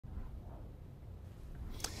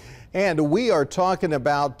And we are talking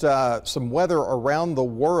about some weather around the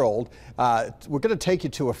world. We're going to take you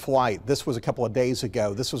to a flight. This was a couple of days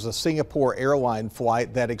ago. This was a Singapore airline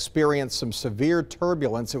flight that experienced some severe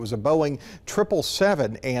turbulence. It was a Boeing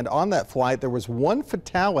 777, and on that flight there was one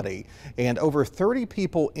fatality and over 30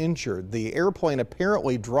 people injured. The airplane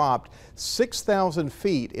apparently dropped 6,000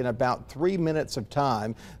 feet in about 3 minutes of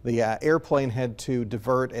time. The airplane had to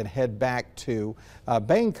divert and head back to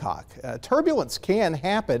Bangkok. Turbulence can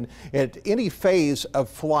happen at any phase of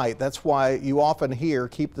flight. That's why you often hear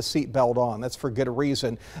keep the seatbelt on. That's for good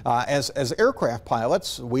reason. As aircraft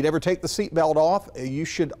pilots, we never take the seatbelt off. You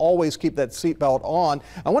should always keep that seatbelt on.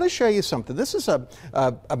 I want to show you something. This is a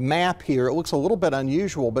map here. It looks a little bit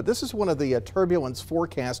unusual, but this is one of the turbulence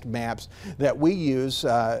forecast maps that we use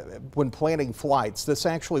when planning flights. This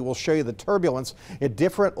actually will show you the turbulence at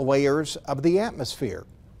different layers of the atmosphere.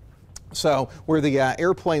 So where the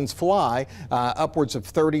airplanes fly upwards of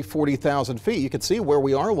 40,000 feet, you can see where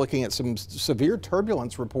we are looking at some severe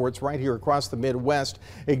turbulence reports right here across the Midwest,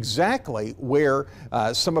 exactly where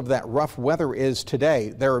some of that rough weather is today.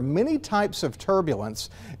 There are many types of turbulence,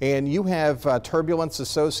 and you have turbulence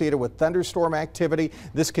associated with thunderstorm activity.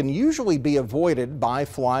 This can usually be avoided by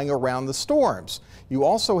flying around the storms. You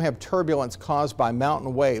also have turbulence caused by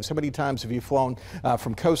mountain waves. How many times have you flown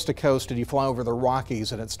from coast to coast and you fly over the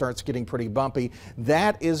Rockies and it starts getting pretty bumpy?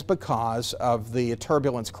 That is because of the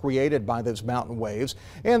turbulence created by those mountain waves.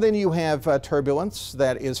 And then you have turbulence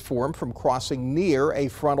that is formed from crossing near a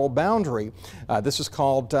frontal boundary. This is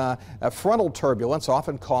called frontal turbulence,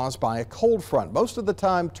 often caused by a cold front. Most of the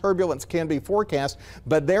time turbulence can be forecast,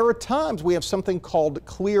 but there are times we have something called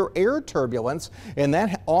clear air turbulence, and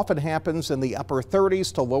that often happens in the upper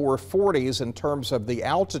 30s to lower 40s in terms of the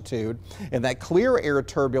altitude. And that clear air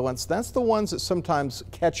turbulence, that's the ones that sometimes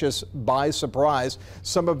catch us by surprise.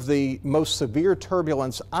 Some of the most severe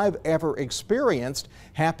turbulence I've ever experienced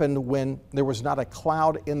happened when there was not a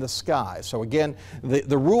cloud in the sky. So again,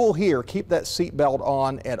 the rule here, keep that seatbelt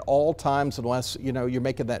on at all times unless you're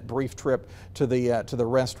making that brief trip to the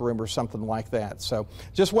restroom or something like that. So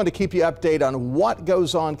just wanted to keep you updated on what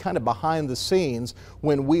goes on kind of behind the scenes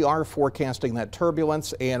when we are forecasting that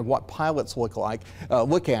turbulence and what pilots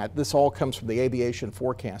look at. This all comes from the Aviation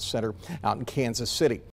Forecast Center out in Kansas City.